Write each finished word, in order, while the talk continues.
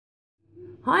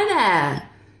Hi there.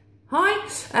 Hi,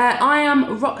 I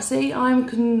am Roxy. I'm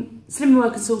Slimming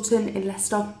World Consultant in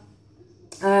Leicester.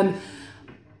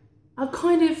 I've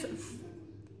kind of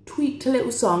tweaked a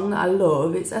little song that I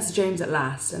love. It's Etta James at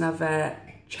Last, and I've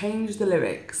changed the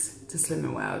lyrics to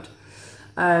Slimming World.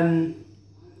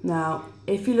 Now,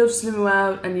 if you love Slimming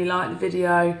World and you like the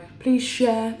video, please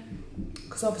share,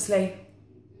 because obviously,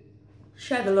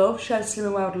 share the love, share the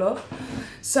Slimming World love.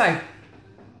 So,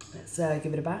 let's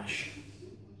give it a bash.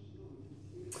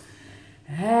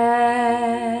 At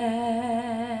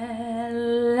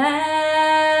last,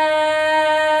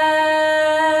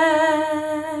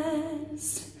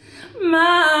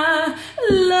 my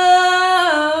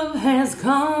love has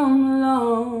come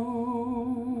along.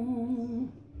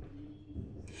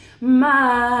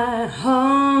 My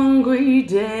hungry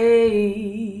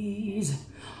days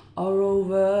are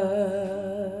over,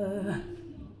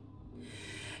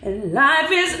 and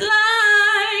life is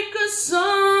like a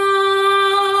song.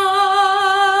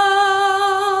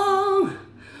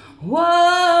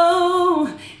 Whoa,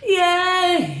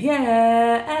 yeah,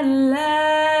 yeah, at last.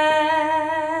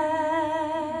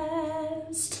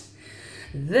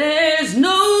 There's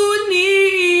no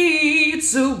need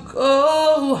to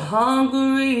go hungry.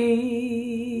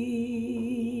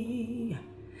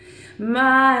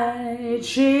 My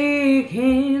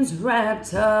chicken's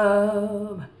wrapped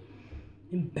up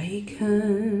in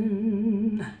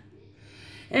bacon,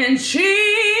 and chips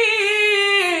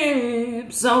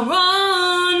are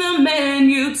on the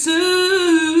menu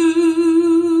too.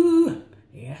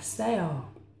 Yes, they are.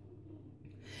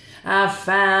 I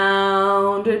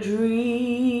found a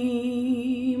dream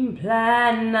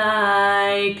plan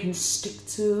I can stick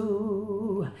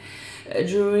to. A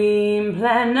dream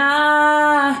plan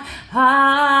I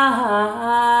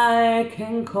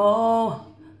can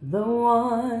call the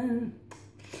one.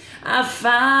 I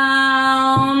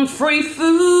found free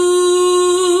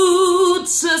food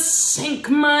to sink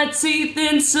my teeth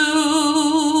into,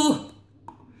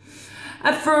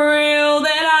 a thrill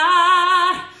that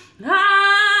I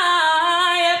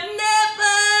have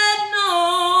never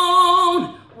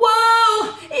known.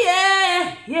 Whoa,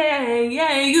 yeah, yeah,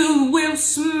 yeah, you will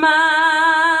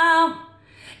smile,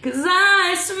 'cause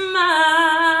I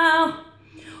smile.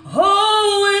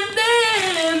 Oh, and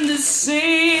then the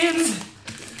sins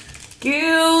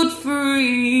guilt-free,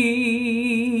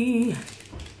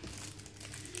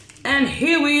 and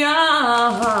here we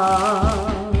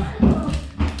are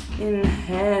in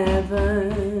heaven.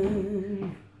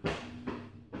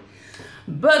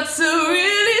 But to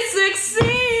really succeed,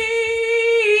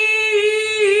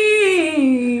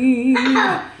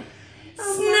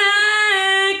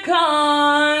 snack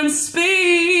on speed.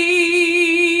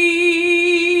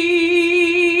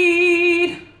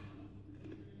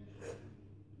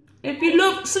 If you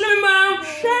love Slimming World,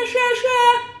 share, share,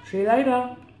 share. See you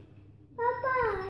later.